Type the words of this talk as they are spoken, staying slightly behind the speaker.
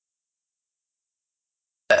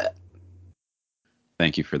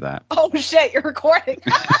Thank you for that. Oh shit, you're recording.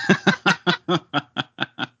 I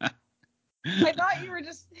thought you were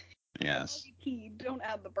just. Yes. Key. Don't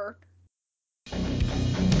add the burp.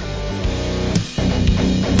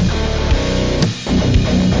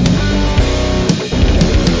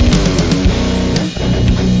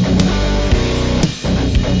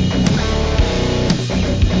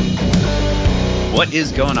 What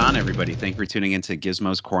is going on, everybody? Thank you for tuning into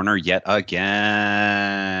Gizmo's Corner yet again.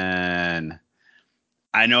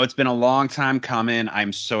 I know it's been a long time coming.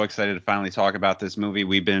 I'm so excited to finally talk about this movie.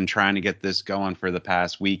 We've been trying to get this going for the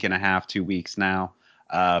past week and a half, 2 weeks now.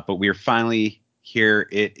 But we're finally here.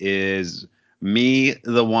 It is me,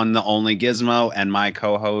 the one, the only Gizmo, and my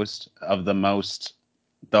co-host of the most,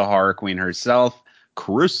 the horror queen herself,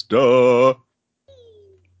 Krista.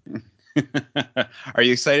 Are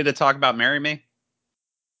you excited to talk about Marry Me?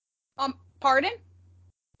 Pardon?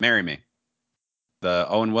 Marry Me. The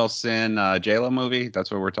Owen Wilson J-Lo movie.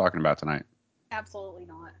 That's what we're talking about tonight. Absolutely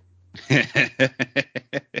not.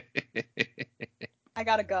 I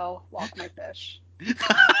gotta go walk my fish.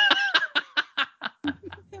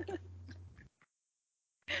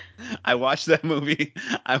 I watched that movie.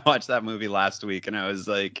 I watched that movie last week, and I was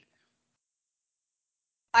like,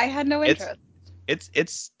 I had no interest.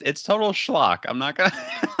 It's total schlock. I'm not gonna.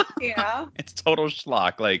 Yeah. It's total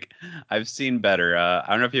schlock. Like, I've seen better. I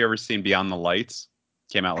don't know if you ever seen Beyond the Lights.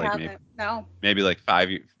 Came out like maybe like five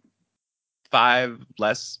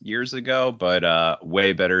less years ago, but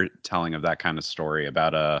way better telling of that kind of story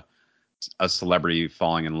about a celebrity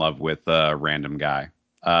falling in love with a random guy.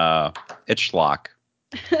 It's schlock.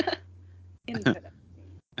 Infinite.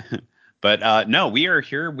 But no, we are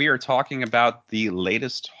here. We are talking about the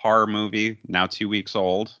latest horror movie, now 2 weeks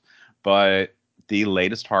old, but the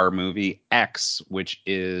latest horror movie, X, which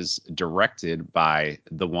is directed by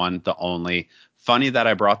the one, the only. Funny that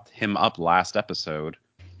I brought him up last episode.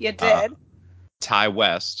 You did. Ty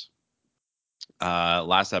West.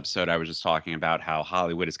 Last episode, I was just talking about how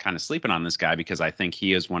Hollywood is kind of sleeping on this guy because I think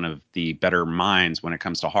he is one of the better minds when it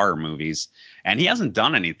comes to horror movies. And he hasn't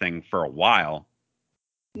done anything for a while.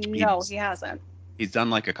 No, he hasn't. He's done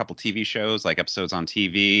like a couple TV shows, like episodes on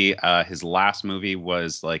TV. His last movie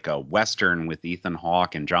was like a Western with Ethan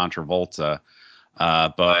Hawke and John Travolta.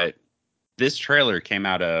 But this trailer came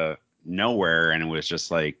out of nowhere and it was just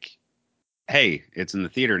like, hey, it's in the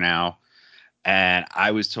theater now. And I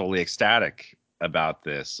was totally ecstatic about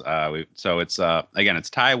this. So it's again, it's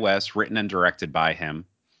Ty West, written and directed by him,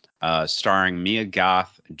 starring Mia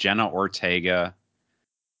Goth, Jenna Ortega,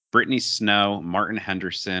 Brittany Snow, Martin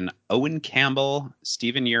Henderson, Owen Campbell,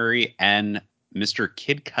 Stephen Uri, and Mr.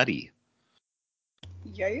 Kid Cudi.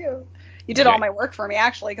 Yeah. You did all my work for me,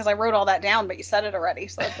 actually, because I wrote all that down, but you said it already.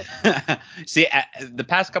 So See, the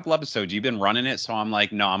past couple episodes, you've been running it, so I'm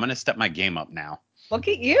like, no, I'm going to step my game up now. Look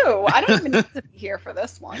at you. I don't even need to be here for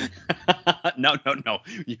this one. No.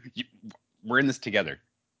 We're in this together.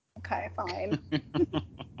 Okay, fine.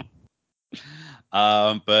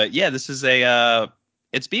 But yeah, this is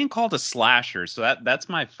it's being called a slasher. So that's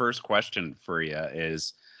my first question for you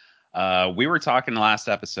is, we were talking last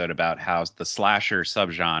episode about how the slasher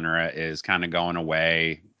subgenre is kind of going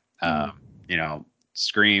away.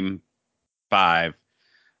 Scream 5,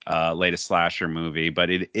 latest slasher movie, but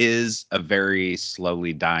it is a very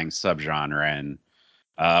slowly dying subgenre. And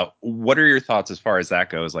what are your thoughts as far as that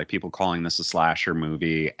goes? Like people calling this a slasher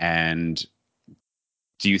movie, and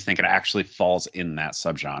do you think it actually falls in that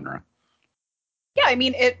subgenre? Yeah, I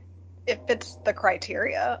mean it fits the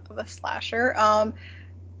criteria of a slasher.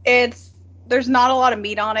 There's not a lot of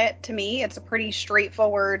meat on it to me. It's a pretty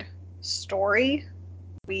straightforward story.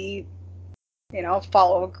 We,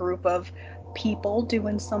 follow a group of people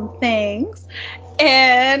doing some things,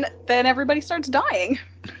 and then everybody starts dying.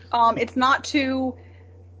 It's not too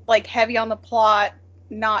heavy on the plot,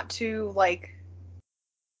 not too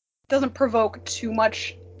doesn't provoke too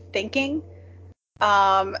much thinking.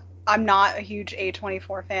 I'm not a huge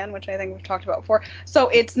A24 fan, which I think we've talked about before. So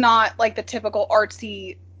it's not like the typical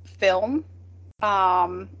artsy film.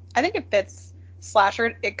 I think it fits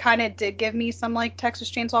slasher. It kind of did give me some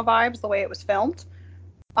Texas Chainsaw vibes the way it was filmed.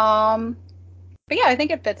 But yeah, I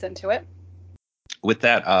think it fits into it. With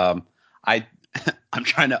that, I'm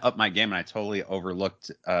trying to up my game, and I totally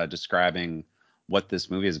overlooked describing what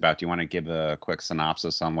this movie is about. Do you want to give a quick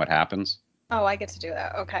synopsis on what happens? Oh, I get to do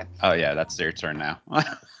that. Okay. Oh yeah, that's your turn now.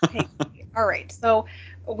 Hey, all right. So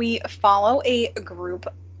we follow a group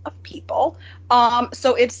of people.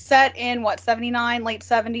 So it's set in what, 79, late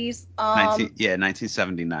 70s?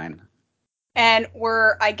 1979. And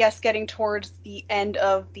we're, I guess, getting towards the end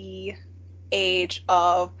of the age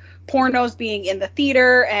of pornos being in the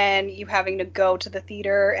theater and you having to go to the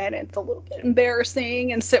theater and it's a little bit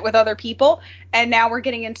embarrassing and sit with other people. And now we're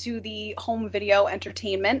getting into the home video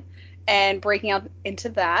entertainment and breaking out into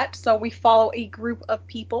that. So we follow a group of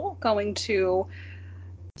people going to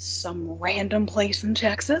some random place in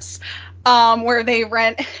Texas, where they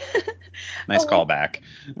rent. Nice callback.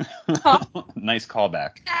 Nice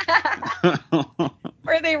callback.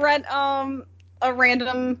 Where they rent a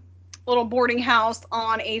random little boarding house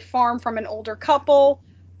on a farm from an older couple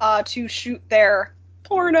to shoot their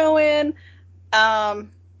porno in.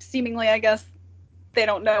 Seemingly, I guess they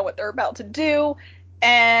don't know what they're about to do,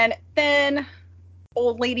 and then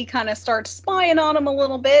old lady kind of starts spying on them a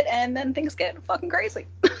little bit, and then things get fucking crazy.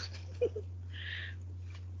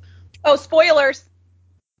 Oh, spoilers!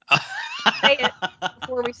 Say it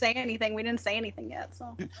before we say anything. We didn't say anything yet,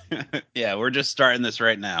 so. Yeah, we're just starting this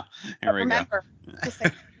right now. Here we go. To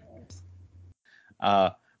say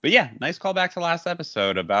but yeah, nice callback to last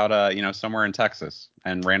episode about somewhere in Texas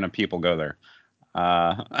and random people go there.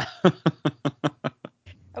 That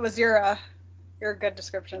was your good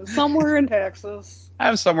description. Somewhere in Texas.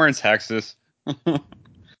 I'm somewhere in Texas.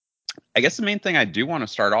 I guess the main thing I do want to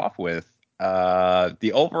start off with,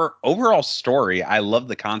 the overall story. I love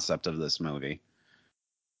the concept of this movie.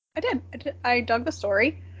 I did. I dug the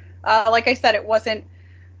story. Like I said, it wasn't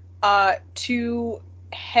too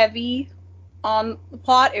heavy on the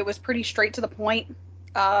plot. It was pretty straight to the point.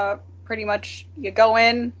 Pretty much you go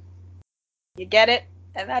in, you get it,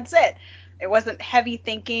 and that's it. It wasn't heavy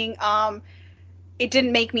thinking. It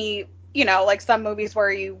didn't make me, like some movies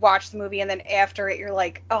where you watch the movie and then after it you're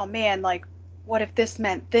like, oh man, like what if this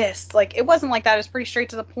meant this? Like it wasn't like that. It was pretty straight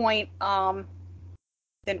to the point.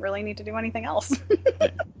 Didn't really need to do anything else.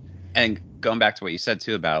 And going back to what you said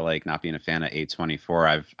too about like not being a fan of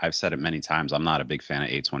A24, I've said it many times. I'm not a big fan of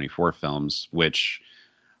A24 films, which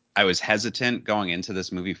I was hesitant going into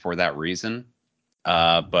this movie for that reason.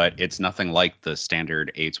 But it's nothing like the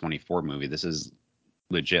standard A24 movie. This is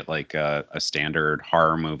legit like a standard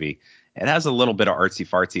horror movie. It has a little bit of artsy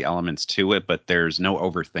fartsy elements to it, but there's no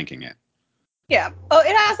overthinking it. Yeah. Oh,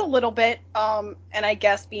 it has a little bit. And I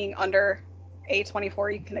guess being under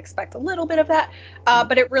A24, you can expect a little bit of that.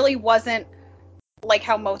 But it really wasn't like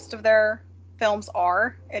how most of their films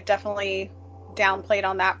are. It definitely downplayed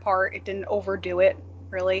on that part. It didn't overdo it,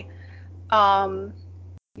 really.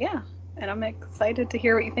 Yeah. And I'm excited to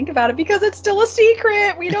hear what you think about it because it's still a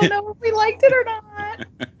secret. We don't know if we liked it or not.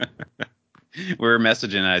 We were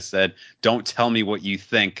messaging and I said, don't tell me what you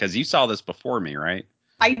think because you saw this before me, right?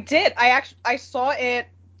 I did. I saw it,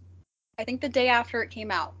 I think the day after it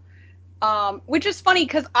came out. Which is funny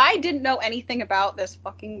because I didn't know anything about this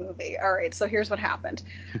fucking movie. All right, so here's what happened.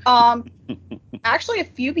 Actually, a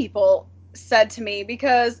few people said to me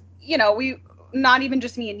because, not even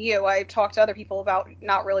just me and you, I talked to other people about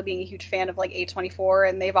not really being a huge fan of like A24,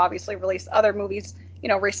 and they've obviously released other movies,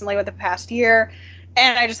 recently with the past year,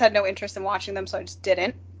 and I just had no interest in watching them, so I just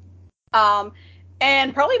didn't.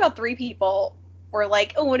 And probably about 3 people were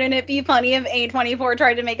like, oh, wouldn't it be funny if A24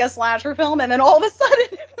 tried to make a slasher film? And then all of a sudden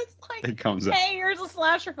it was like, It comes up. hey, here's a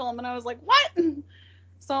slasher film. And I was like, what?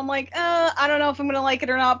 So I'm like, I don't know if I'm going to like it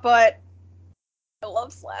or not, but I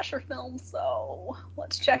love slasher films, so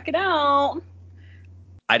let's check it out.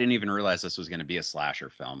 I didn't even realize this was going to be a slasher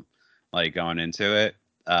film. Like going into it,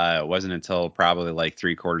 it wasn't until probably like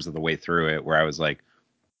 3/4 of the way through it where I was like,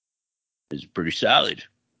 "It's pretty solid."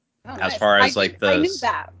 Oh, As nice. far as like the, I knew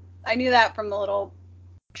that. I knew that from the little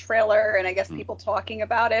trailer, and I guess people talking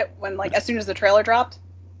about it when, like, as soon as the trailer dropped.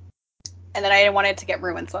 And then I didn't want it to get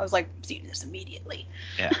ruined, so I was like, see this immediately.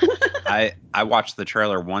 Yeah, I watched the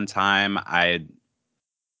trailer one time. I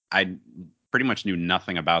pretty much knew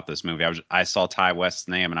nothing about this movie. I saw Ty West's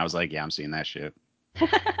name and I was like, yeah, I'm seeing that shit.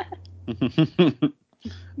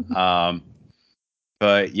 um,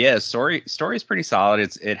 but yeah, story is pretty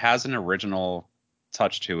solid. It has an original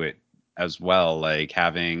touch to it as well, like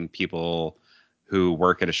having people who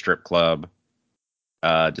work at a strip club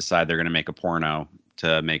decide they're going to make a porno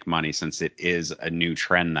to make money, since it is a new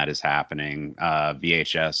trend that is happening.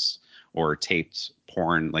 VHS or taped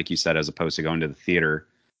porn, like you said, as opposed to going to the theater.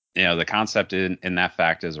 The concept in that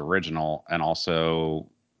fact is original, and also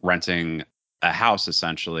renting a house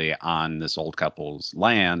essentially on this old couple's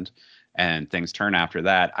land, and things turn after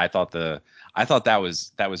that. I thought that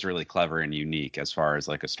was really clever and unique as far as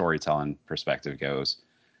like a storytelling perspective goes.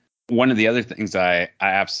 One of the other things I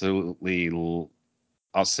absolutely,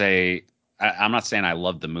 I'll say, I'm not saying I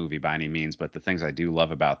love the movie by any means, but the things I do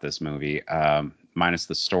love about this movie, minus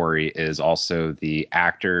the story, is also the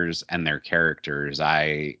actors and their characters.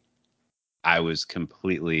 I was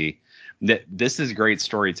completely This is great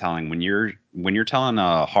storytelling when you're telling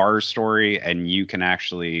a horror story and you can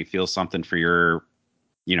actually feel something for your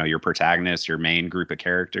protagonist, your main group of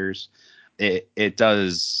characters. It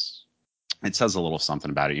says a little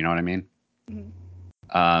something about it. You know what I mean?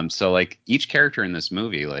 Mhm. So like each character in this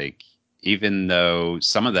movie, like even though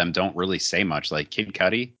some of them don't really say much, like Kid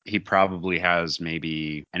Cudi, he probably has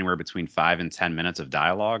maybe anywhere between 5 and 10 minutes of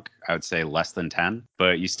dialogue. I would say less than 10,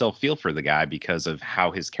 but you still feel for the guy because of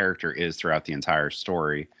how his character is throughout the entire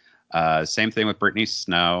story. Same thing with Brittany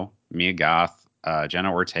Snow, Mia Goth,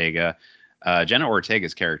 Jenna Ortega. Jenna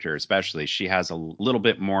Ortega's character, especially, she has a little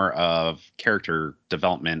bit more of character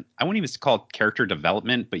development. I wouldn't even call it character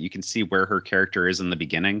development, but you can see where her character is in the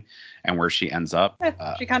beginning and where she ends up.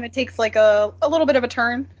 Yeah, she kind of takes like a little bit of a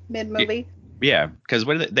turn mid movie. Yeah, because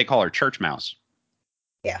what do they call her? Church mouse.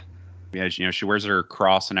 Yeah. Yeah, she wears her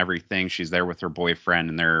cross and everything. She's there with her boyfriend,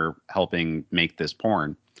 and they're helping make this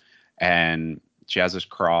porn. And she has this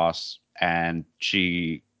cross, and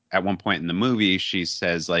she, at one point in the movie, she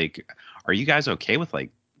says, like, "Are you guys okay with, like,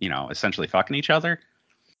 essentially fucking each other?"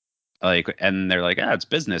 Like, and they're like, "Ah, it's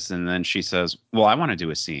business." And then she says, "Well, I want to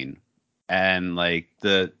do a scene." And like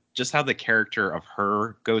the just how the character of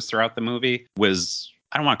her goes throughout the movie was,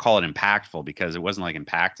 I don't want to call it impactful because it wasn't like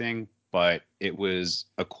impacting, but it was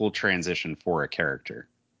a cool transition for a character.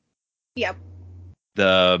 Yep.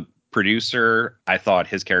 The producer, I thought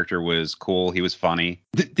his character was cool. He was funny.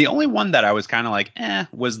 The only one that I was kind of like,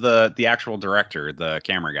 was the actual director, the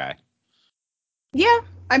camera guy. Yeah.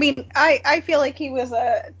 I mean, I feel like he was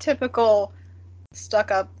a typical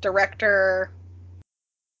stuck up director,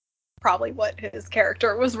 probably what his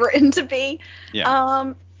character was written to be.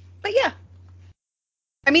 Yeah. But yeah,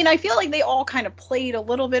 I mean, I feel like they all kind of played a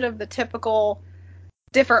little bit of the typical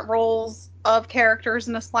different roles of characters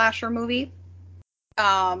in a slasher movie.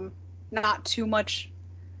 Not too much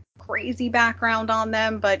crazy background on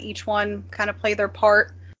them, but each one kind of played their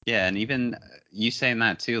part. Yeah, and even you saying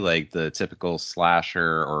that too, like the typical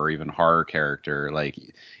slasher or even horror character, like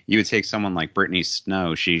you would take someone like Brittany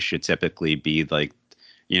Snow, she should typically be like,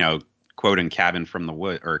 you know, quoting Cabin from the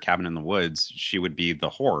Wood or Cabin in the Woods, she would be the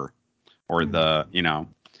horror or but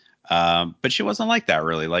she wasn't like that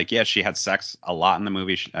really. Like, yeah, she had sex a lot in the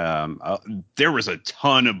movie. There was a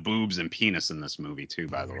ton of boobs and penis in this movie too,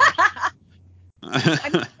 by the I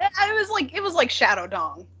mean, way. it was like Shadow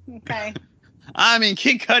Dong. Okay. I mean,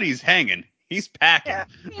 Kid Cudi's hanging. He's packing. Yeah.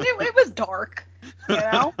 I mean, it was dark. You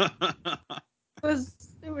know, it was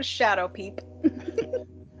Shadow Peep.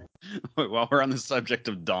 While we're on the subject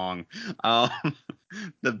of dong, um,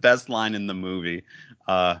 the best line in the movie,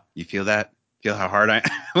 you feel that? Feel how hard I?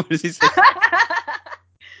 What does he say?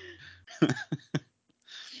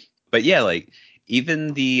 But yeah, like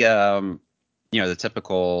even the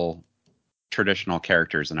typical traditional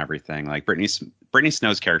characters and everything. Like Brittany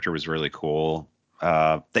Snow's character was really cool.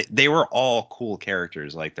 They were all cool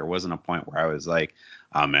characters. Like there wasn't a point where I was like,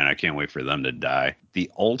 oh man, I can't wait for them to die.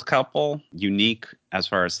 The old couple, unique as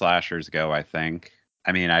far as slashers go, I think.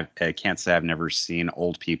 I mean, I can't say I've never seen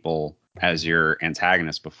old people as your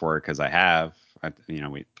antagonist before because I have.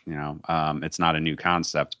 It's not a new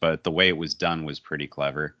concept, but the way it was done was pretty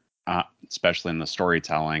clever, especially in the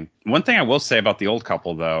storytelling. One thing I will say about the old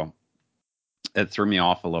couple, though, it threw me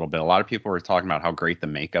off a little bit. A lot of people were talking about how great the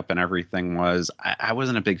makeup and everything was. I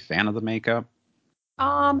wasn't a big fan of the makeup.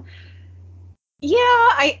 um,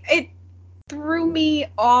 yeah, it threw me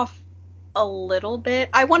off a little bit.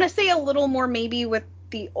 I want to say a little more maybe with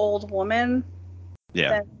the old woman Yeah.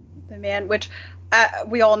 than the man, which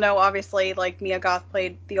we all know, obviously, like Mia Goth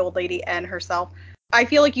played the old lady and herself. I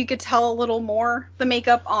feel like you could tell a little more the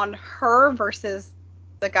makeup on her versus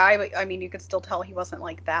the guy, but I mean, you could still tell he wasn't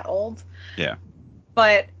like that old. Yeah.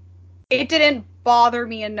 But it didn't bother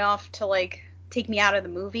me enough to like take me out of the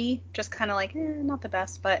movie. Just kind of like, not the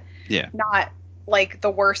best, but Yeah. not like the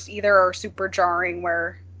worst either, or super jarring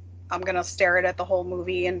where I'm gonna stare at it the whole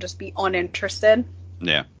movie and just be uninterested.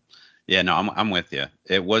 Yeah. Yeah, no, I'm with you.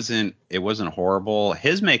 It wasn't horrible.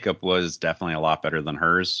 His makeup was definitely a lot better than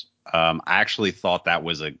hers. I actually thought that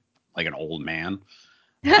was like an old man.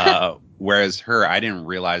 Whereas her, I didn't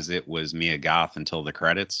realize it was Mia Goth until the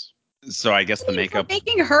credits. So I guess I the mean, for makeup.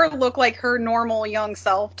 making her look like her normal young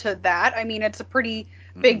self to that, I mean, it's a pretty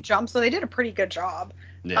Mhm. big jump, so they did a pretty good job.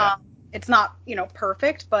 Yeah. It's not,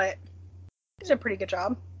 perfect, but they did a pretty good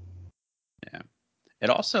job. Yeah. It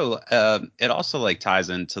also like ties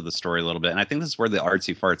into the story a little bit, and I think this is where the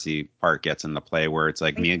artsy fartsy part gets into play, where it's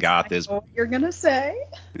like Mia I Goth is know what you're gonna say.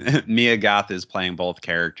 Mia Goth is playing both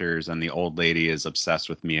characters, and the old lady is obsessed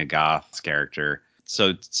with Mia Goth's character.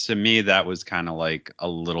 So to me, that was kind of like a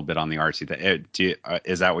little bit on the artsy thing.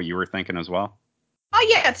 Is that what you were thinking as well? Oh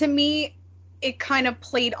yeah, to me, it kind of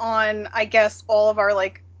played on, I guess, all of our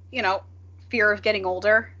like, fear of getting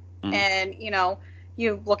older, Mhm. and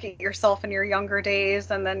you look at yourself in your younger days,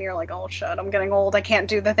 and then you're like, oh shit, I'm getting old. I can't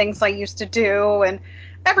do the things I used to do, and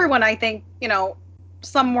everyone, I think,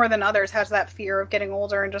 some more than others, has that fear of getting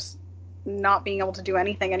older and just not being able to do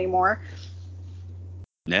anything anymore.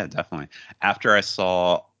 Yeah, definitely. After I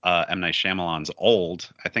saw M. Night Shyamalan's Old,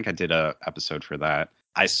 I think I did a episode for that.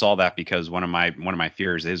 I saw that because one of my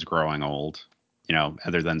fears is growing old,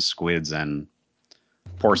 other than squids and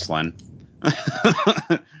porcelain.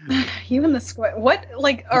 You and the squid. What,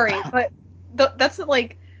 like, all right, but that's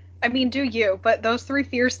like, I mean, do you? But those three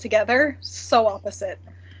fears together, so opposite.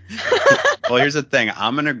 Well, here's the thing.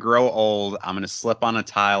 I'm gonna grow old. I'm gonna slip on a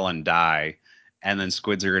tile and die, and then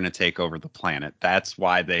squids are gonna take over the planet. That's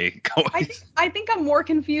why they go. I think I'm more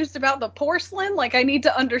confused about the porcelain. Like, I need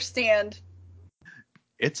to understand.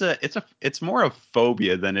 It's more a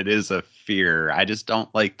phobia than it is a fear. I just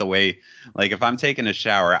don't like the way, like, if I'm taking a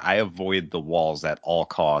shower, I avoid the walls at all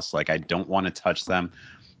costs. Like, I don't want to touch them.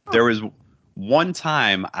 There Huh. was one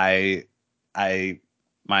time I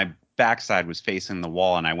my backside was facing the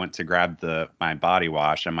wall and I went to grab my body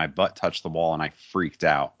wash and my butt touched the wall and I freaked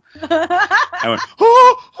out. I went,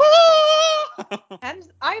 oh, And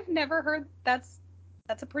I've never heard that's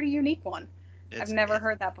a pretty unique one. I've it's never it's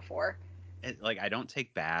heard that before. like I don't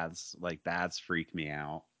take baths. Like baths freak me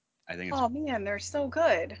out. I think it's Oh man, they're so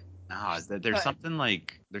good. They're no, so good.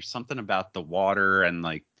 there's something about the water and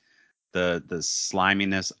like the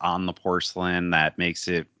sliminess on the porcelain that makes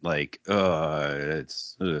it like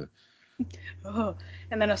it's Ugh.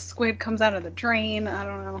 And then a squid comes out of the drain. I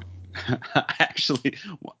don't know. actually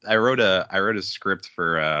I wrote a script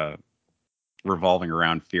for revolving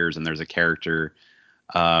around fears and there's a character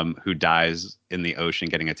who dies in the ocean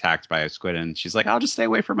getting attacked by a squid and she's like I'll just stay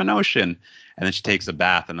away from an ocean and then she takes a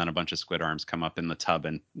bath and then a bunch of squid arms come up in the tub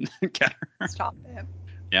and get her. Stop it.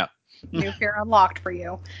 Yeah. New fear unlocked for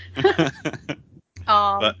you.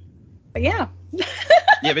 Um, but but yeah.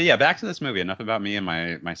 but yeah, back to this movie. Enough about me and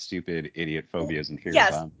my stupid idiot phobias and fears.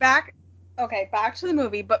 Yes, back. Okay, back to the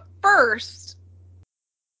movie. But first,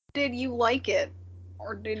 did you like it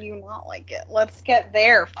or did you not like it? Let's get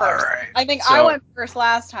there All first. right. I think I So went first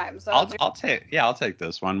last time, so I'll take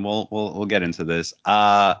this one. We'll get into this.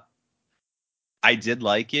 I did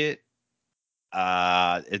like it.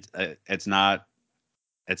 It's not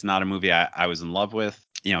a movie I was in love with.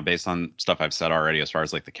 Based on stuff I've said already, as far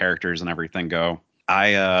as like the characters and everything go.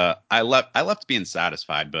 I left being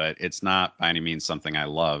satisfied, but it's not by any means something I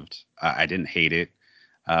loved. I didn't hate it.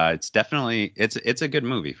 It's a good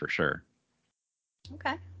movie for sure.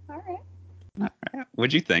 okay, all right.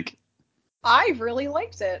 What'd you think? I really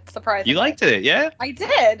liked it, You surprisingly. liked it, yeah? I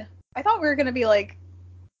did. I thought we were gonna be like,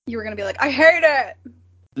 you were gonna be like, I hate it.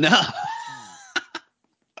 No.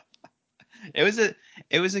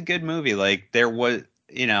 It was a good movie. Like there was,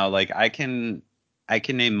 like I can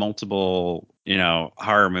name multiple,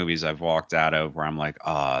 horror movies I've walked out of where I'm like,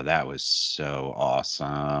 "Oh, that was so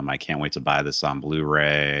awesome. I can't wait to buy this on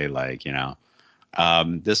Blu-ray." Like,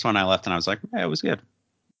 this one I left and I was like, "Yeah, it was good. It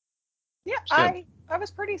Yeah, was good." I was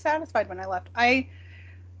pretty satisfied when I left. I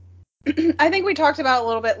think we talked about a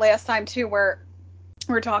little bit last time too, where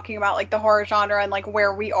we're talking about like the horror genre and like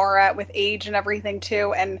where we are at with age and everything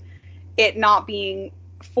too, and it not being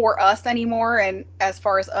for us anymore, and as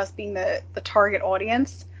far as us being the target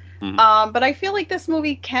audience. Mhm. But I feel like this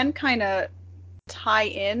movie can kind of tie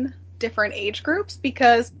in different age groups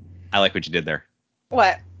because I like what you did there.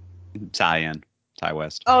 what? Tie in, Tie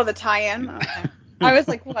West. Oh, the tie-in. Okay, I was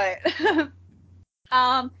like, what?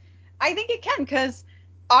 Um, I think it can because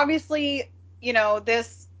obviously,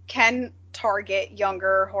 this can target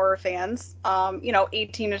younger horror fans.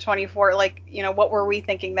 18 to 24. Like, what were we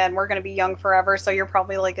thinking then? We're going to be young forever. So you're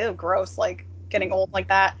probably like, oh, gross, like getting old like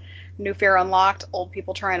that. New fear unlocked. Old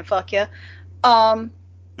people trying to fuck you. Um,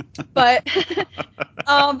 but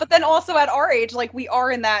but then also at our age, like we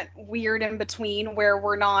are in that weird in between where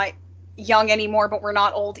we're not young anymore, but we're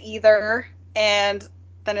not old either. And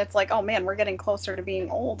then it's like, oh man, we're getting closer to being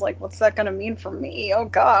old. Like, what's that gonna mean for me? Oh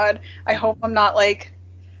God, I hope I'm not like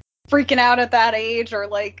freaking out at that age or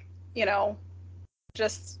like,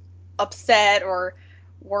 just upset or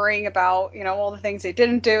worrying about, all the things they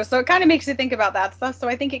didn't do. So it kind of makes you think about that stuff. So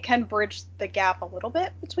I think it can bridge the gap a little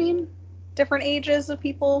bit between different ages of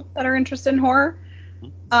people that are interested in horror.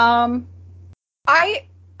 Um, I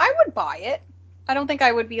I would buy it. I don't think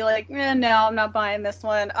I would be like, no, I'm not buying this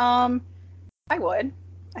one. I would.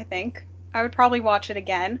 I think I would probably watch it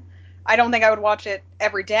again. I don't think I would watch it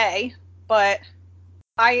every day, but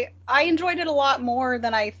I enjoyed it a lot more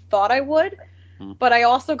than I thought I would. Hmm. But I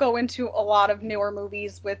also go into a lot of newer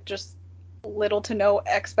movies with just little to no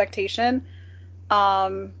expectation.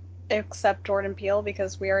 Um, except Jordan Peele,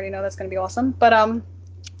 because we already know that's going to be awesome. But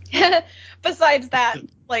besides that,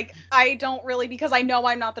 like, I don't really, because I know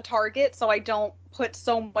I'm not the target, so I don't put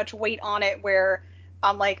so much weight on it where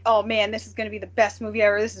I'm like, oh man, this is going to be the best movie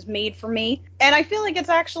ever. This is made for me. And I feel like it's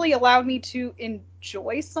actually allowed me to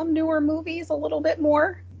enjoy some newer movies a little bit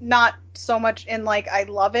more. Not so much in like I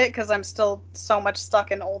love it, because I'm still so much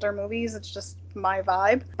stuck in older movies. It's just my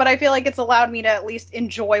vibe. But I feel like it's allowed me to at least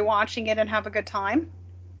enjoy watching it and have a good time.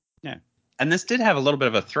 Yeah. And this did have a little bit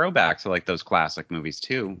of a throwback to like those classic movies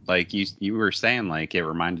too. Like you were saying, like it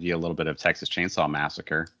reminded you a little bit of Texas Chainsaw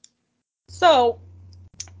Massacre. So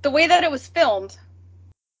the way that it was filmed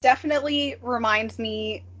definitely reminds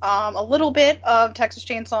me a little bit of Texas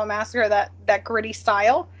Chainsaw Massacre, that gritty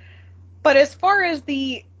style. But as far as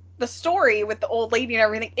the story with the old lady and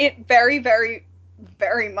everything, it very, very,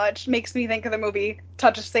 very much makes me think of the movie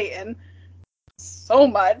Touch of Satan so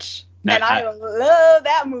much. No, And I love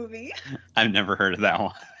that movie. I've never heard of that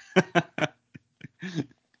one.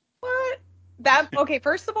 What? That okay,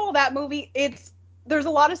 first of all, that movie, there's a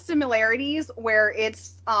lot of similarities where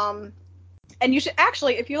it's and you should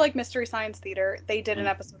actually, if you like Mystery Science Theater, they did an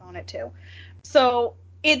episode on it too. So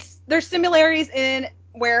there's similarities in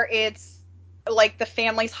where it's like the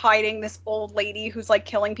family's hiding this old lady who's like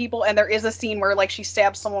killing people, and there is a scene where like she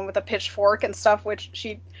stabs someone with a pitchfork and stuff, which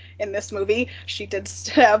she in this movie she did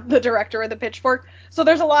stab the director with a pitchfork. So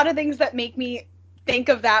there's a lot of things that make me think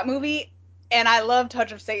of that movie, and I love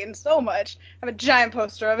Touch of Satan so much. I have a giant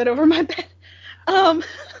poster of it over my bed. Um,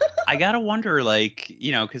 I gotta wonder, like,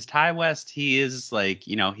 because Ty West, he is like,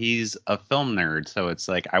 he's a film nerd, so it's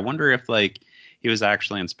like, I wonder if like he was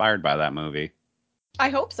actually inspired by that movie. I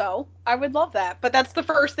hope so. I would love that. But that's the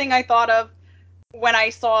first thing I thought of when I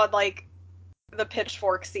saw like the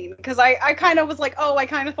pitchfork scene, because I kind of was like, oh, I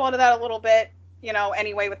kind of thought of that a little bit,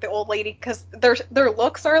 anyway with the old lady, because their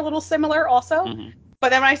looks are a little similar also. Hmm. But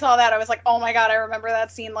then when I saw that, I was like, oh my god, I remember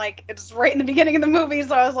that scene. Like it's right in the beginning of the movie,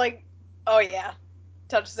 so I was like, oh yeah,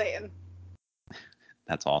 Touch of Satan.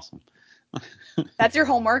 That's awesome. That's your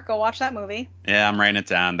homework. Go watch that movie. Yeah, I'm writing it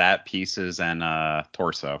down. That Pieces and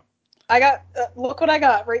Torso. I got look what I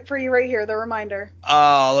got right for you right here. The reminder.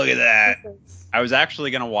 Oh, look at that. Pieces. I was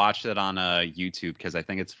actually gonna watch it on YouTube because I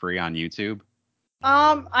think it's free on YouTube.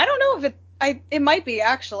 I don't know if it might be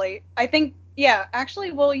actually. I think yeah,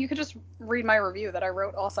 actually, well, you could just read my review that I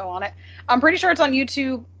wrote also on it. I'm pretty sure it's on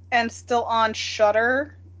YouTube and still on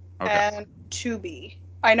Shudder Okay. and Tubi.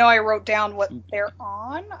 I know I wrote down what they're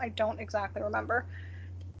on. I don't exactly remember.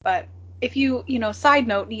 But if side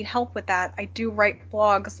note, need help with that, I do write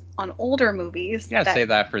blogs on older movies Yeah, that save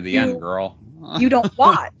that for the end, you girl. you don't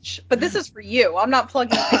watch. But this is for you. I'm not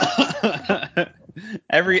plugging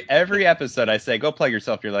every episode I say, go plug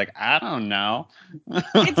yourself. You're like, I don't know.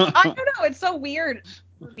 I don't know, it's so weird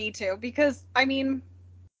for me too, because I mean,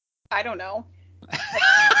 I don't know.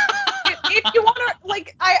 Like, if you want to,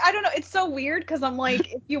 like, I don't know. It's so weird because I'm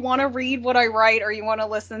like, if you want to read what I write, or you want to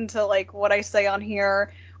listen to like what I say on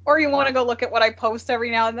here, or you want to go look at what I post every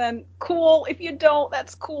now and then, cool. If you don't,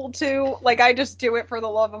 that's cool too. Like, I just do it for the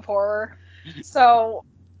love of horror. So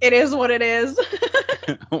it is what it is.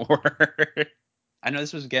 Word. I know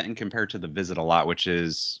this was getting compared to The Visit a lot, which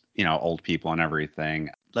is, old people and everything.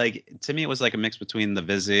 Like, to me, it was like a mix between The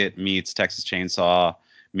Visit meets Texas Chainsaw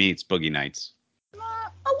meets Boogie Nights.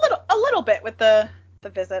 A little bit with the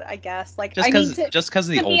visit, I guess. Like, Just I mean, because, just because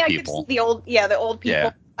of the to me, old I could see people. the old Yeah.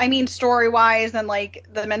 people. I mean, story wise and like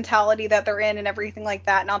the mentality that they're in and everything like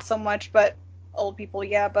that. Not so much, but old people,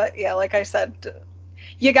 yeah. But yeah, like I said,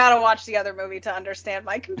 you gotta watch the other movie to understand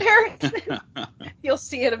my comparison. You'll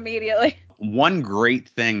see it immediately. One great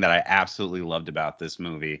thing that I absolutely loved about this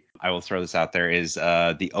movie, I will throw this out there, is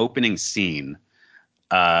the opening scene.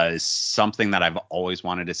 Is something that I've always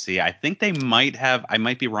wanted to see. I think they might have, I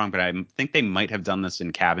might be wrong, but I think they might have done this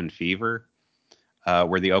in Cabin Fever,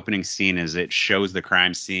 where the opening scene is it shows the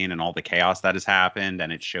crime scene and all the chaos that has happened,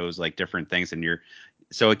 and it shows like different things, and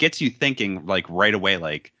so it gets you thinking like right away,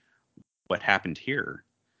 like what happened here?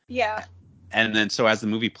 Yeah, And then so as the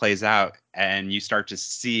movie plays out and you start to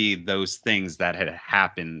see those things that had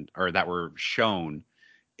happened or that were shown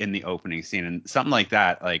in the opening scene and something like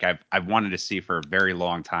that, like I've wanted to see for a very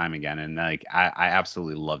long time again, and like I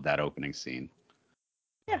absolutely love that opening scene.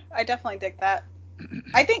 yeah, I definitely dig that.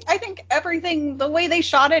 I think everything, the way they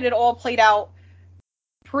shot it, it all played out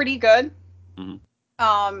pretty good. Hmm.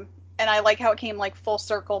 Um, and I like how it came like full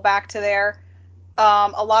circle back to there.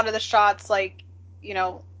 A lot of the shots, like, you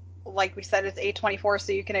know, like we said, it's A24,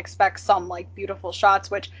 so you can expect some like beautiful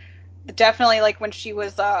shots, which definitely, like when she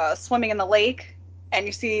was swimming in the lake and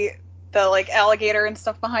you see the like alligator and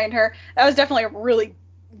stuff behind her, that was definitely a really,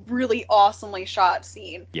 really awesomely shot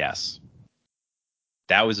scene. Yes.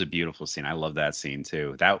 That was a beautiful scene. I love that scene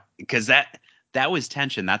too. That was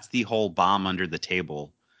tension. That's the whole bomb under the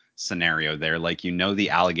table scenario there. Like, the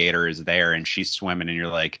alligator is there and she's swimming and you're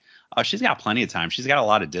like, "Oh, she's got plenty of time. She's got a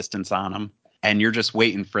lot of distance on him." And you're just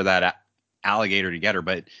waiting for that alligator to get her,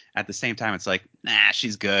 but at the same time it's like, "Nah,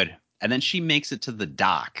 she's good." And then she makes it to the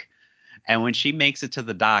dock. And when she makes it to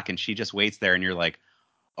the dock and she just waits there and you're like,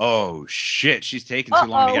 "Oh shit, she's taking too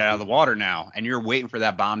long to get Uh-oh. out of the water now." And you're waiting for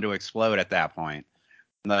that bomb to explode at that point.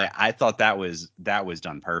 Like, I thought that was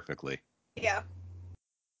done perfectly. Yeah.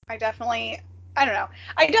 I definitely, I don't know.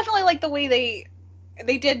 I definitely like the way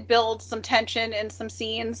they did build some tension in some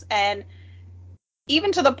scenes, and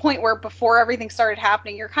even to the point where before everything started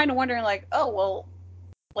happening, you're kind of wondering like, oh well,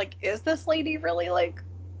 like is this lady really like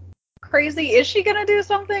crazy? Is she gonna do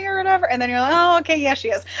something or whatever? And then you're like, oh okay, yeah, she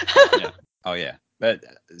is. Yeah. Oh yeah. But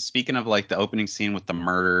speaking of like the opening scene with the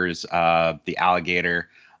murders, the alligator,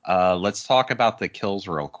 let's talk about the kills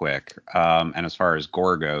real quick. And as far as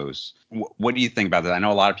gore goes, what do you think about that? I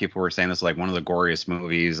know a lot of people were saying this is like one of the goriest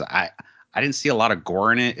movies. I didn't see a lot of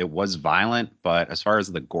gore in it. It was violent, but as far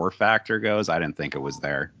as the gore factor goes, I didn't think it was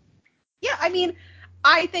there. Yeah, I mean,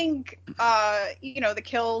 I think the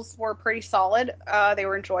kills were pretty solid. They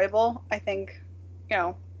were enjoyable. I think,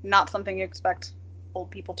 not something you expect old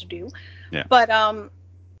people to do. Yeah. But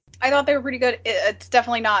I thought they were pretty good. It's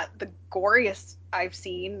definitely not the goriest I've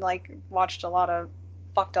seen. Like, watched a lot of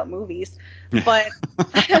fucked up movies, but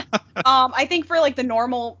I think for like the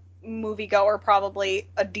normal moviegoer, probably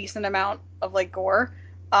a decent amount of like gore.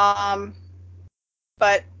 Um,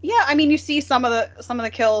 but yeah, I mean, you see some of the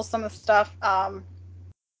kills, some of the stuff.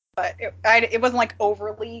 But it wasn't like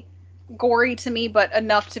overly gory to me, but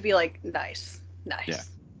enough to be like nice, Yeah. nice,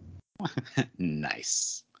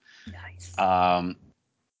 Nice. nice. Um,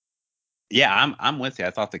 Yeah, I'm with you.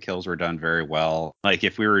 I thought the kills were done very well. Like,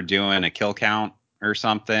 if we were doing a kill count or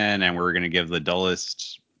something and we were gonna give the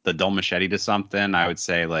dull machete to something, I would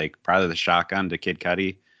say like probably the shotgun to Kid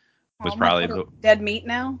Cudi Oh, was my probably God, dead meat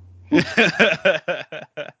now.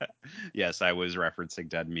 Yes, I was referencing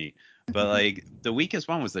Dead Meat. But like the weakest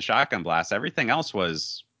one was the shotgun blast. Everything else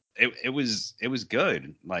was it was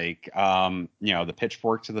good. Like, the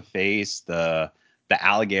pitchfork to the face, the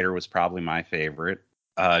alligator was probably my favorite.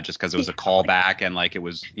 Just because it was a callback and like it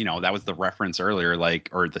was, that was the reference earlier, like,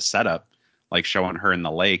 or the setup, like showing her in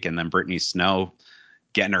the lake and then Brittany Snow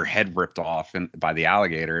getting her head ripped off by the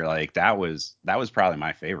alligator. Like, that was probably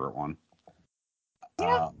my favorite one. Yeah.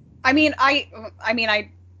 Uh, I mean, I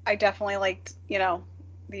definitely liked,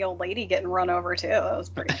 the old lady getting run over too. That was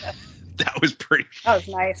pretty good. that was pretty. That was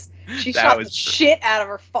nice. She That shot the was. shit out of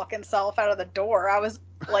her fucking self out of the door. I was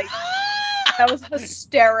like, that was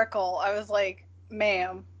hysterical. I was like,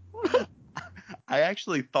 ma'am. I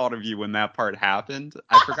actually thought of you when that part happened.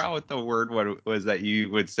 I forgot what the word was that you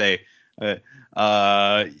would say.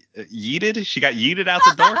 Uh, Yeeted. She got yeeted out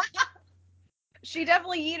the door. She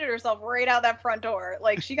definitely yeeted herself right out that front door.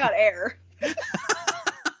 Like, she got air. I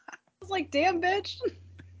was like, damn, bitch.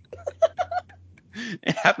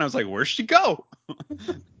 It happened. I was like, where'd she go?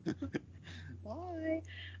 Why?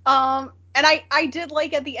 And I did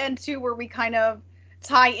like at the end too, where we kind of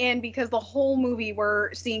tie in because the whole movie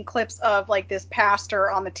we're seeing clips of like this pastor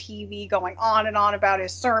on the TV going on and on about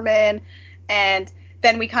his sermon, and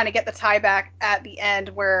then we kind of get the tie back at the end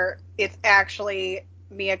where it's actually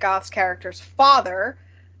Mia Goth's character's father,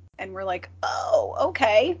 and we're like, oh,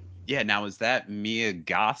 okay. Yeah. Now, is that Mia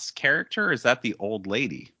Goth's character? Or is that the old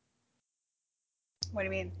lady? What do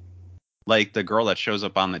you mean? Like the girl that shows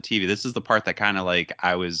up on the TV. This is the part that kind of like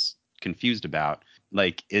I was confused about.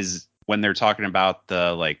 Like, is when they're talking about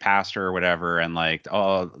the like pastor or whatever, and like,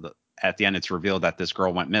 at the end it's revealed that this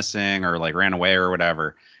girl went missing or like ran away or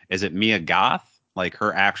whatever. Is it Mia Goth, like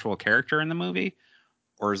her actual character in the movie,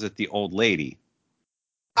 or is it the old lady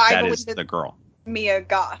I that believe is it's the girl? Mia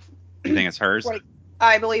Goth. You think it's hers? Right.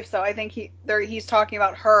 I believe so. I think he's talking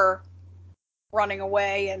about her running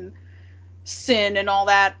away and sin and all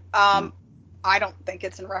that. Hmm. I don't think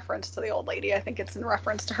it's in reference to the old lady. I think it's in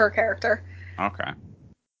reference to her character. Okay.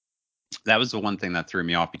 That was the one thing that threw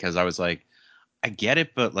me off because I was like, I get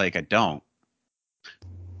it, but like I don't.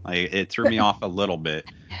 Like, it threw me off a little bit.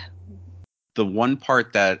 The one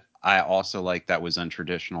part that I also like that was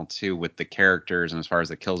untraditional too with the characters and as far as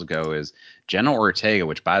the kills go is Jenna Ortega,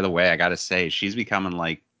 which by the way, I gotta say, she's becoming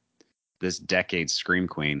like this decade's scream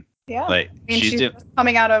queen. Yeah. I Like mean, she's she's doing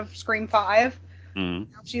coming out of Scream 5. mm,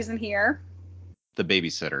 She's in here. the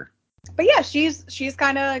babysitter. But yeah, she's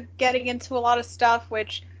kind of getting into a lot of stuff,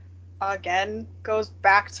 which again goes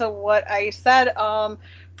back to what I said.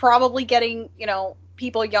 Probably getting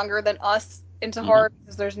people younger than us into Hmm. horror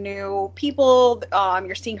because there's new people.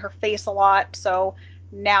 You're seeing her face a lot, so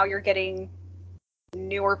now you're getting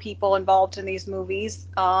newer people involved in these movies,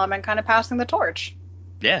 and kind of passing the torch.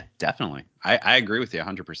 Yeah, definitely. I agree with you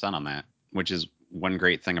 100% on that, which is one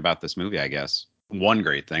great thing about this movie, I guess. One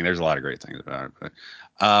great thing. There's a lot of great things about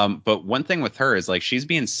it, but one thing with her is like she's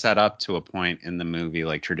being set up to a point in the movie,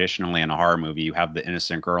 like traditionally in a horror movie, you have the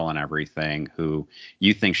innocent girl and everything who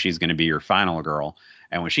you think she's going to be your final girl,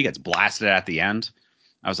 and when she gets blasted at the end,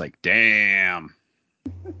 I was like, damn,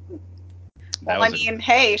 that Well, I was a mean,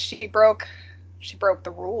 hey, she broke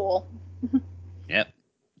the rule. yep.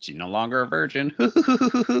 She's no longer a virgin.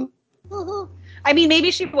 I mean, maybe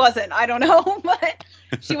she wasn't. I don't know, but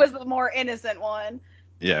she was the more innocent one.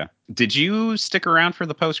 Yeah. Did you stick around for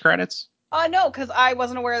the post credits? No, because I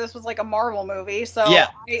wasn't aware this was like a Marvel movie, Yeah. so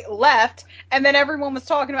I left, and then everyone was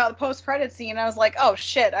talking about the post-credit scene. And I was like, "Oh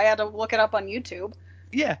shit!" I had to look it up on YouTube.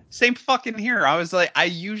 Yeah, same fucking here. I was like, I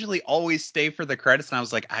usually always stay for the credits, and I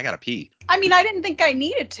was like, I gotta pee. I mean, I didn't think I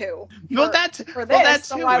needed to Well, for that for well this, that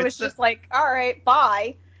so too. I was just like, "All right,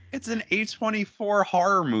 bye." It's an A24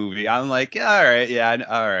 horror movie. I'm like, yeah, all right, yeah,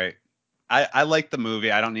 all right. I like the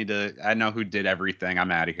movie. I don't need to. I know who did everything.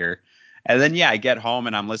 I'm out of here. And then yeah, I get home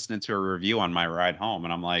and I'm listening to a review on my ride home,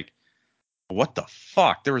 and I'm like, what the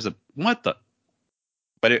fuck? There was a what the?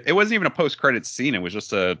 But it wasn't even a post credit scene. It was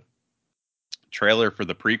just a trailer for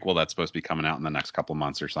the prequel that's supposed to be coming out in the next couple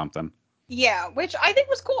months or something. Yeah, which I think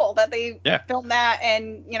was cool that they Yeah. filmed that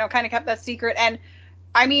and kind of kept that secret. And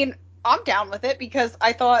I mean, I'm down with it because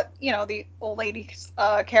I thought the old lady's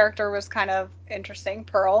character was kind of interesting,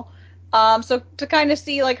 Pearl. So to kind of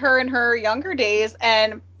see like her in her younger days,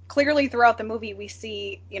 and clearly throughout the movie we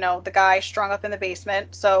see the guy strung up in the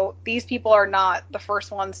basement. So these people are not the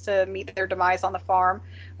first ones to meet their demise on the farm.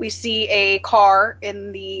 We see a car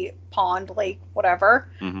in the pond, lake,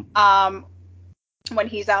 whatever. Hmm. When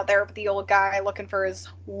he's out there with the old guy looking for his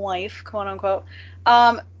wife, quote unquote.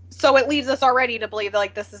 So it leads us already to believe that,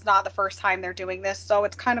 like, this is not the first time they're doing this. So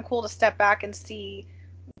it's kind of cool to step back and see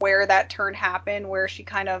where that turn happened, where she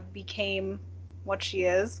kind of became what she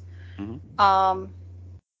is. Hmm. Um,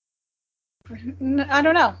 I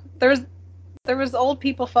don't know. There was old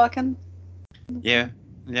people fucking. Yeah.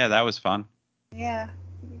 Yeah, that was fun. Yeah,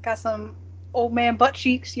 got some old man butt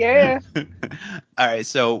cheeks. Yeah. All right,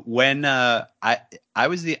 so when I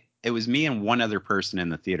was the it was me and one other person in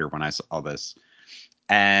the theater when I saw this.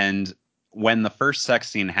 And when the first sex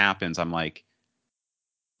scene happens, I'm like,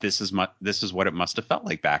 this is what it must have felt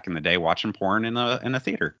like back in the day watching porn in a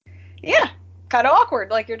theater. Yeah, kind of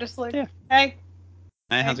awkward. Like you're just like, Yeah. hey,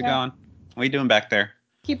 Hey, hey, how's it going? What are you doing back there?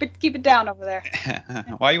 keep it down over there.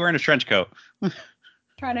 Why are you wearing a trench coat?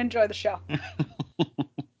 Trying to enjoy the show.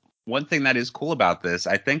 One thing that is cool about this,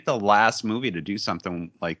 I think the last movie to do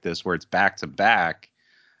something like this where it's back to back,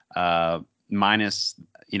 minus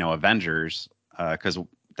Avengers, because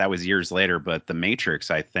that was years later. But The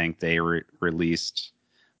Matrix, I think they released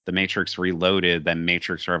The Matrix Reloaded, then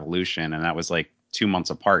Matrix Revolution, and that was like 2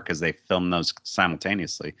 months apart because they filmed those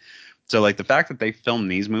simultaneously. So like the fact that they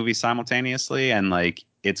filmed these movies simultaneously and like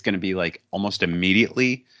it's going to be like almost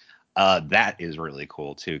immediately, that is really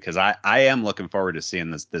cool too because I am looking forward to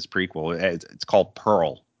seeing this prequel. It's called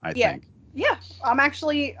Pearl, I Yeah, think. yeah. I'm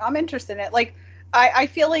interested in it. Like, I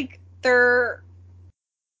feel like there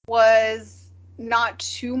was not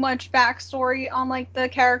too much backstory on like the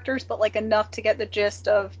characters, but like enough to get the gist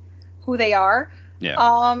of who they are.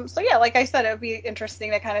 Yeah. So yeah, like I said, it would be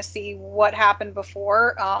interesting to kind of see what happened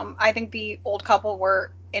before. I think the old couple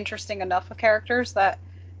were interesting enough of characters that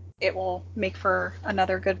it will make for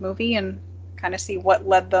another good movie and kind of see what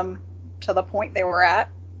led them to the point they were at.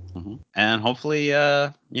 And hopefully,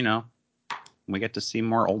 we get to see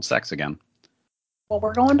more old sex again. Well,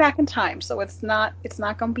 we're going back in time, so it's not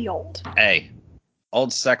going to be old. Hey,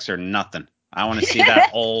 old sex or nothing. I want to see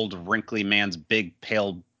that old wrinkly man's big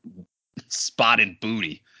pale spotted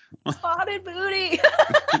booty. Spotted booty.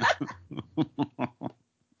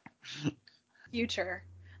 Future.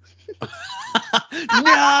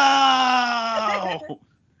 No.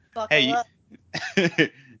 Buckle Hey, up.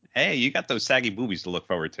 hey, you got those saggy boobies to look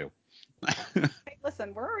forward to. Hey,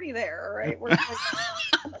 listen, we're already there, all right? We're like,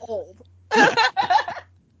 I'm old.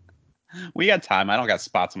 We got time. I don't got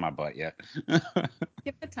spots on my butt yet.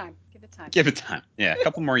 Give it time. Give it time. Give it time. Yeah, a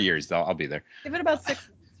couple more years, though. I'll be there. Give it about 6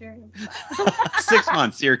 months. 6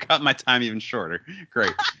 months. You're cutting my time even shorter.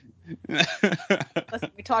 Great.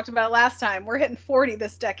 Listen, we talked about it last time. We're hitting 40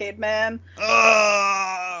 this decade, man.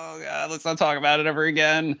 Oh God, let's not talk about it ever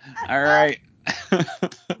again. All right.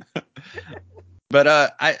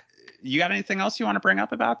 But you got anything else you want to bring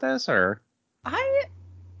up about this, or? I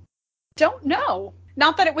don't know.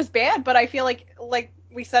 Not that it was bad, but I feel like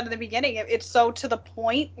we said in the beginning, it's so to the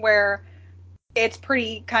point where it's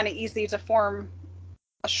pretty kind of easy to form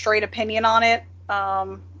a straight opinion on it.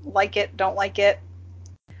 Like it, don't like it.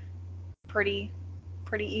 Pretty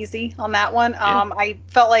easy on that one. Yeah. I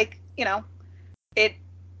felt like,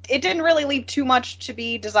 it didn't really leave too much to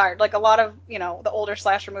be desired. Like a lot of, the older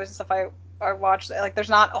slasher movies and stuff I watched, like there's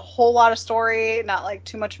not a whole lot of story, not like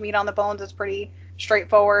too much meat on the bones. It's pretty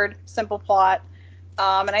straightforward, simple plot.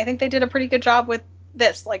 And I think they did a pretty good job with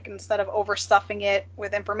this. Like instead of overstuffing it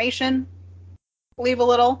with information, leave a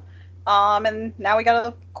little. And now we got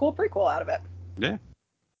a cool prequel out of it. Yeah.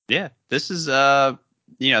 Yeah. This is I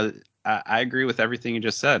agree with everything you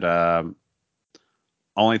just said.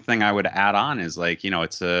 Only thing I would add on is like,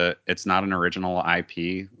 it's not an original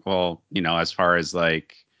IP. Well, as far as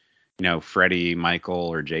like, Freddy, Michael,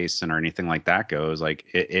 or Jason or anything like that goes, like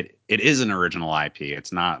it is an original IP.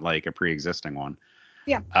 It's not like a pre-existing one.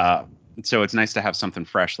 Yeah. So it's nice to have something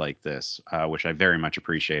fresh like this, which I very much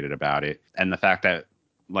appreciated about it. And the fact that,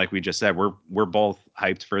 like we just said, we're both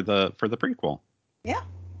hyped for the prequel. Yeah.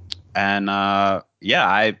 And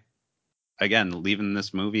yeah, again, leaving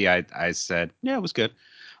this movie, I said, yeah, it was good.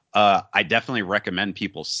 I definitely recommend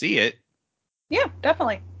people see it. Yeah,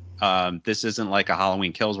 definitely. This isn't like a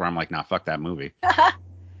Halloween Kills where I'm like, nah, fuck that movie.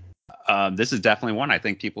 This is definitely one I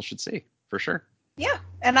think people should see for sure. Yeah,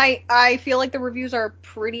 and I feel like the reviews are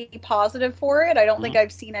pretty positive for it. I don't think Mhm.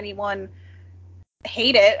 I've seen anyone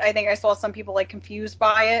hate it. I think I saw some people like confused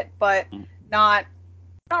by it, but Mhm. not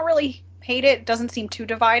really hate it. It doesn't seem too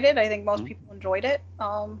divided. I think most Mhm. people enjoyed it.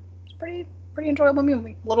 It's pretty enjoyable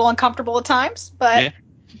movie. A little uncomfortable at times, but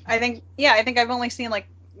Yeah, I think I've only seen like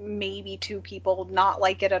maybe two people not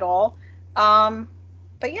like it at all. Um,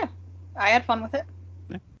 but yeah, I had fun with it.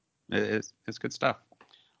 yeah. It's good stuff.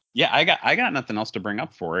 Yeah, I got nothing else to bring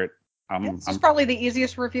up for it. This is I'm probably the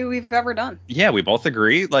easiest review we've ever done. Yeah, we both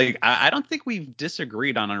agree. Like, I don't think we've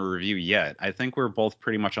disagreed on a review yet. I think we're both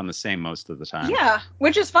pretty much on the same most of the time. Yeah,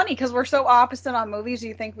 which is funny because we're so opposite on movies.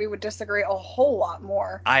 You think we would disagree a whole lot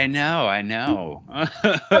more. I know, I know.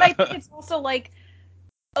 But I think it's also like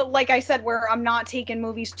I said, where I'm not taking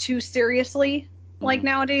movies too seriously. Like Mhm.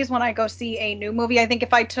 nowadays, when I go see a new movie, I think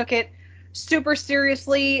if I took it super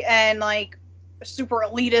seriously and like super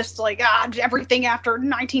elitist, like everything after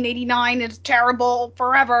 1989 is terrible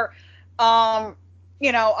forever. Um,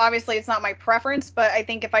 obviously it's not my preference, but I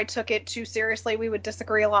think if I took it too seriously, we would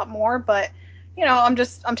disagree a lot more. But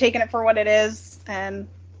I'm taking it for what it is, and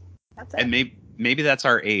that's it. And maybe that's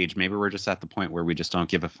our age. Maybe we're just at the point where we just don't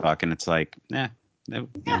give a fuck, and it's like, no,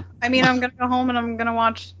 Yeah, I mean, I'm gonna go home and I'm gonna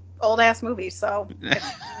watch old ass movies, so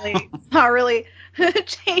it's not really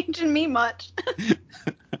changing me much.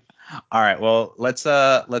 All right, well, let's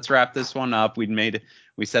wrap this one up. We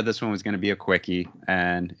said this one was going to be a quickie,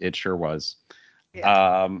 and it sure was.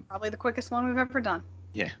 Yeah, Um, probably the quickest one we've ever done.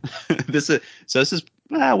 Yeah. This is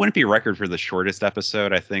wouldn't be a record for the shortest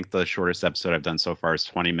episode. I think the shortest episode I've done so far is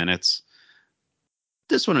 20 minutes.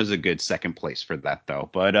 This one is a good second place for that though.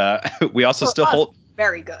 But we also For still us, hold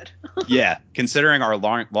very good. yeah, considering our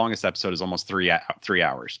longest episode is almost 3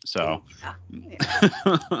 hours. So Yeah,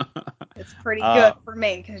 yeah, it's pretty good uh for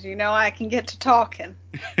me because I can get to talking.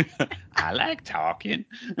 I like talking.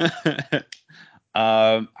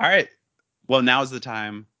 All right. Well, now's the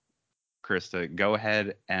time, Krista. Go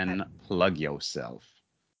ahead and plug yourself.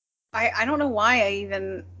 I don't know why I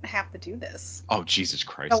even have to do this. Oh, Jesus So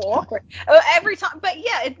Christ. awkward every time, but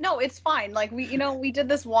yeah, no, it's fine. Like we did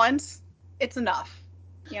this once. It's enough.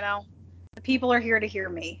 You know, the people are here to hear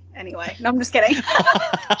me anyway. No, I'm just kidding.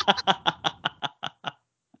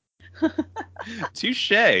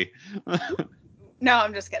 Touche. No,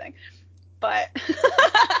 I'm just kidding. But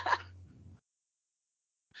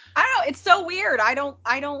I don't know. It's so weird. I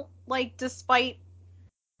don't like, despite,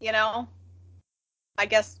 you know, I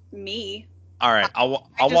guess me. All right, I I'll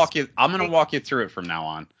just walk you. I'm gonna like, walk you through it from now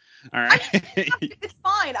on. All I right. it's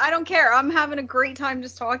fine. I don't care. I'm having a great time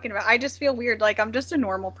just talking about. I just feel weird. Like I'm just a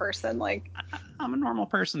normal person. Like I'm a normal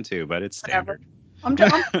person too, but it's whatever.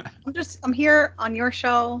 standard. I'm here on your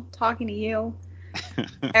show talking to you.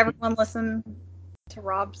 Everyone listen to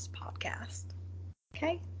Rob's podcast.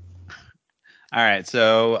 Okay? All right,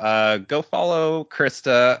 so go follow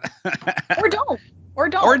Krista, Or don't. Or or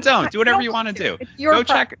don't. don't do You whatever don't you want to have to. do. It's your Go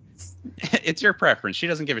check. preference. It's your preference. She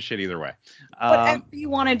doesn't give a shit either way. Whatever Um, you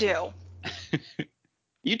want to do.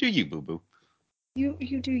 You do you, boo boo.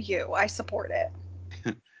 You do you. I support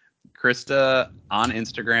it. Krista on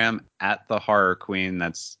Instagram at the Horror Queen.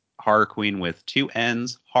 That's Horror Queen with two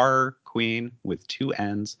N's. Horror Queen with two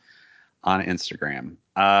N's on Instagram.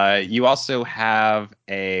 You also have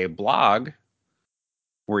a blog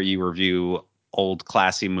where you review old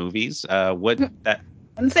classy movies. What that? I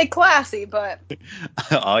wouldn't say classy, but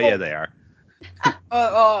Oh yeah, they are.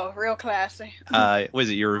 real classy. Was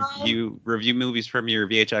it you review movies from your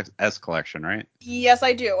VHS collection, right? Yes,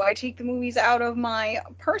 I do. I take the movies out of my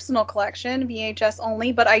personal collection, VHS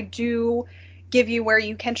only, but I do give you where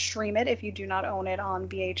you can stream it if you do not own it on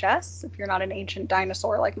VHS, if you're not an ancient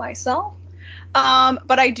dinosaur like myself.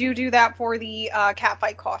 But I do that for the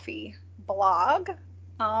Catfight Coffee blog.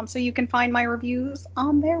 So you can find my reviews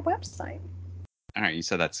on their website. All right, you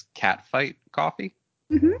said that's Catfight Coffee?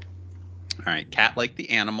 Mm-hmm. All right, cat like the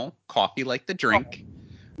animal, coffee like the drink,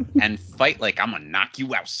 and fight like I'm gonna knock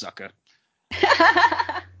you out, sucker.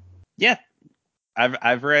 Yeah,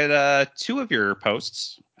 I've read two of your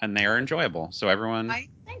posts, and they are enjoyable. So everyone,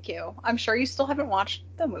 Thank you. I'm sure you still haven't watched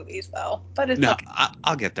the movies though, but it's no, okay.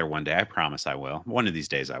 I'll get there one day. I promise I will. One of these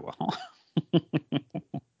days I will.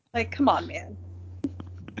 Like, come on, man.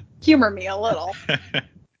 Humor me a little.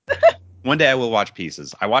 One day I will watch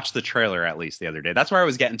Pieces. I watched the trailer at least the other day. That's where I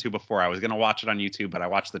was getting to before. I was gonna watch it on YouTube, but I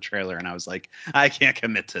watched the trailer and I was like, I can't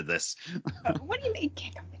commit to this. What do you mean you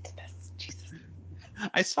can't commit to this? Jesus.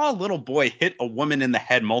 I saw a little boy hit a woman in the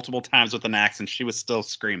head multiple times with an axe, and she was still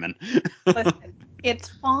screaming. Listen, it's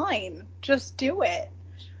fine. Just do it.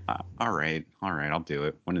 All right, I'll do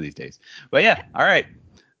it one of these days. But yeah, all right.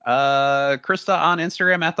 Krista on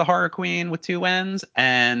Instagram at the Horror Queen with two N's,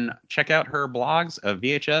 and check out her blogs of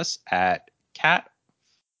VHS at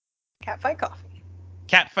Catfight Coffee.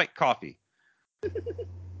 Catfight Coffee. I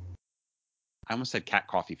almost said Cat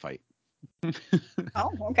Coffee Fight.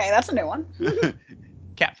 Oh, okay, that's a new one.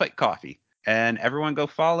 Catfight Coffee. And everyone go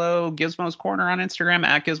follow Gizmo's Corner on Instagram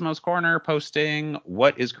at Gizmo's Corner, posting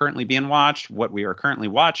what is currently being watched, what we are currently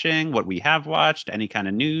watching, what we have watched, any kind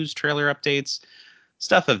of news, trailer updates,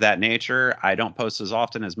 stuff of that nature. I don't post as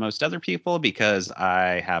often as most other people because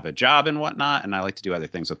I have a job and whatnot, and I like to do other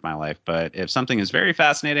things with my life. But if something is very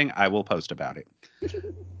fascinating, I will post about it.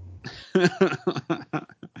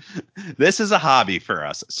 This is a hobby for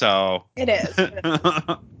us, so It is.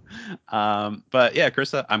 But yeah,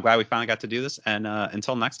 Krista, I'm glad we finally got to do this, and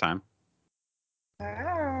until next time.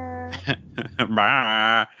 Bye.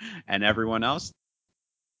 And everyone else,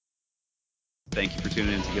 thank you for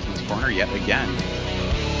tuning in to Gizmo's Corner yet again.